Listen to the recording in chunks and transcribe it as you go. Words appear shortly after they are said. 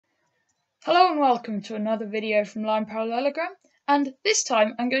Hello and welcome to another video from Line Parallelogram, and this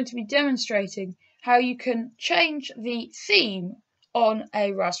time I'm going to be demonstrating how you can change the theme on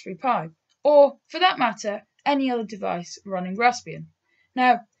a Raspberry Pi, or for that matter, any other device running Raspian.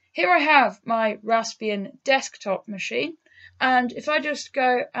 Now, here I have my Raspian desktop machine, and if I just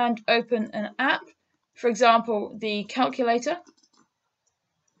go and open an app, for example the calculator,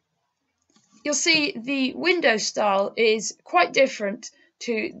 you'll see the window style is quite different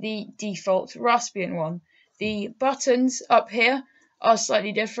to the default Raspian one. The buttons up here are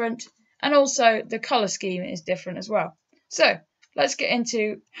slightly different, and also the colour scheme is different as well. So let's get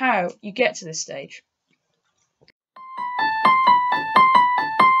into how you get to this stage.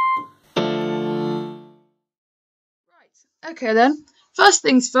 Right, okay then. First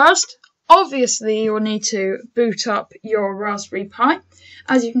things first, obviously you'll need to boot up your Raspberry Pi.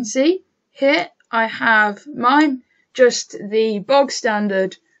 As you can see, here I have mine, just the bog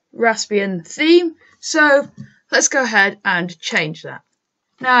standard Raspian theme, so let's go ahead and change that.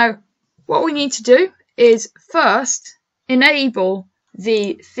 Now, what we need to do is first enable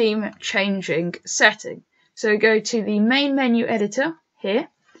the theme changing setting. So go to the main menu editor here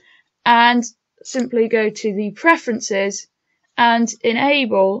and simply go to the preferences and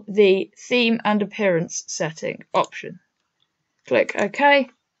enable the theme and appearance setting option. Click OK.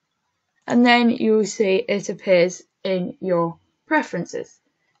 And then you will see it appears in your preferences.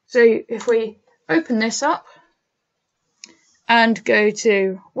 So if we open this up and go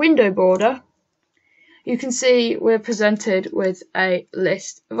to window border, you can see we're presented with a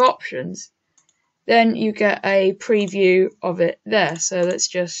list of options. Then you get a preview of it there. So let's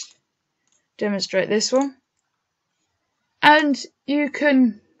just demonstrate this one. And you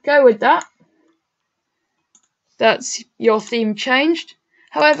can go with that. That's your theme changed.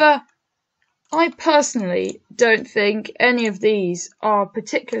 However, I personally don't think any of these are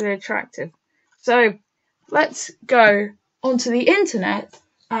particularly attractive. So let's go onto the internet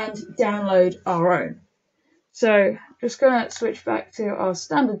and download our own. So just going to switch back to our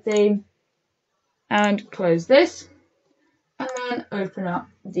standard theme and close this, and then open up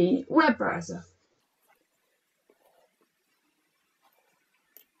the web browser.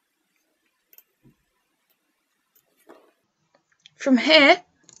 From here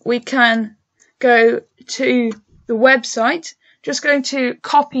we can go to the website. Just going to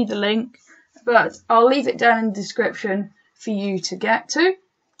copy the link, but I'll leave it down in the description for you to get to.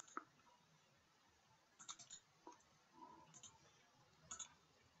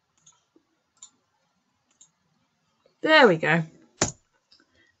 There we go.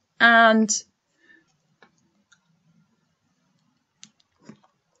 And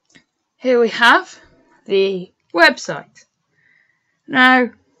here we have the website. Now,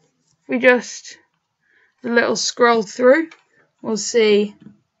 we just a little scroll through, we'll see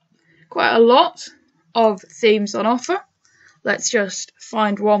quite a lot of themes on offer. Let's just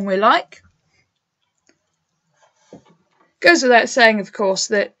find one we like. Goes without saying, of course,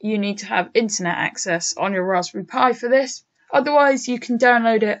 that you need to have internet access on your Raspberry Pi for this. Otherwise, you can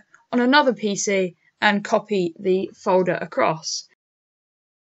download it on another PC and copy the folder across.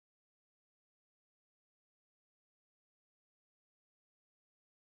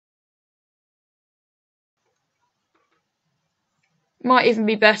 Might even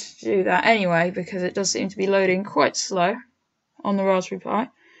be better to do that anyway, because it does seem to be loading quite slow on the Raspberry Pi.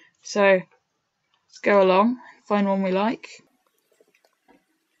 So let's go along, find one we like.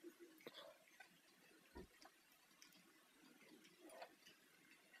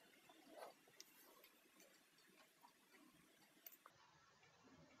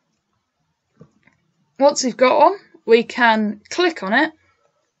 Once we've got one, we can click on it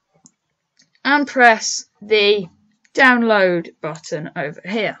and press the download button over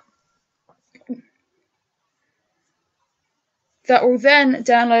here. That will then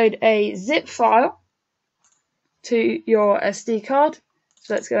download a zip file to your SD card.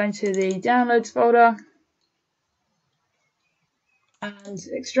 So let's go into the downloads folder and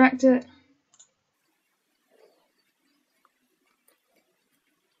extract it.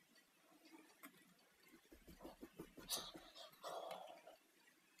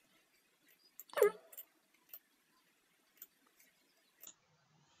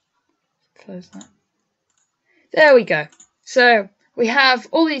 Close that. There we go. So we have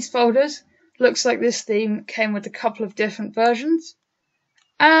all these folders. Looks like this theme came with a couple of different versions,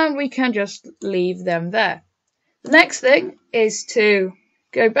 and we can just leave them there. The next thing is to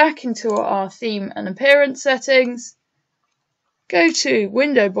go back into our theme and appearance settings, go to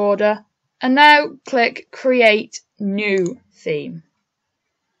window border, and now click create new theme.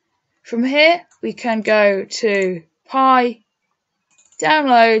 From here we can go to Pi,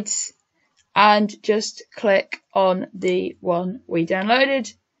 downloads, and just click on the one we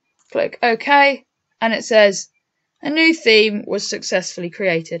downloaded. Click OK, and it says a new theme was successfully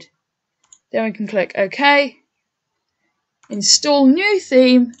created. Then we can click OK, install new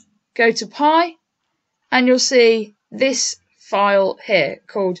theme, go to Pi, and you'll see this file here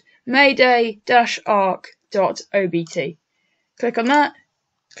called mayday-arc.obt. Click on that,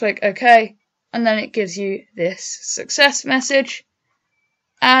 click OK, and then it gives you this success message.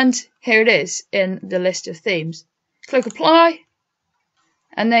 And here it is in the list of themes. Click Apply,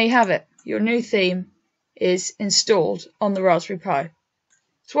 and there you have it. Your new theme is installed on the Raspberry Pi.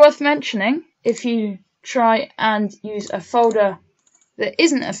 It's worth mentioning, if you try and use a folder that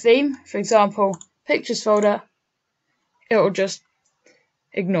isn't a theme, for example, Pictures folder, it will just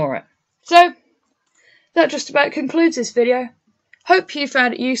ignore it. So, that just about concludes this video. Hope you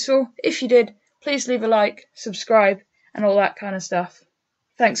found it useful. If you did, please leave a like, subscribe, and all that kind of stuff.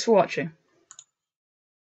 Thanks for watching.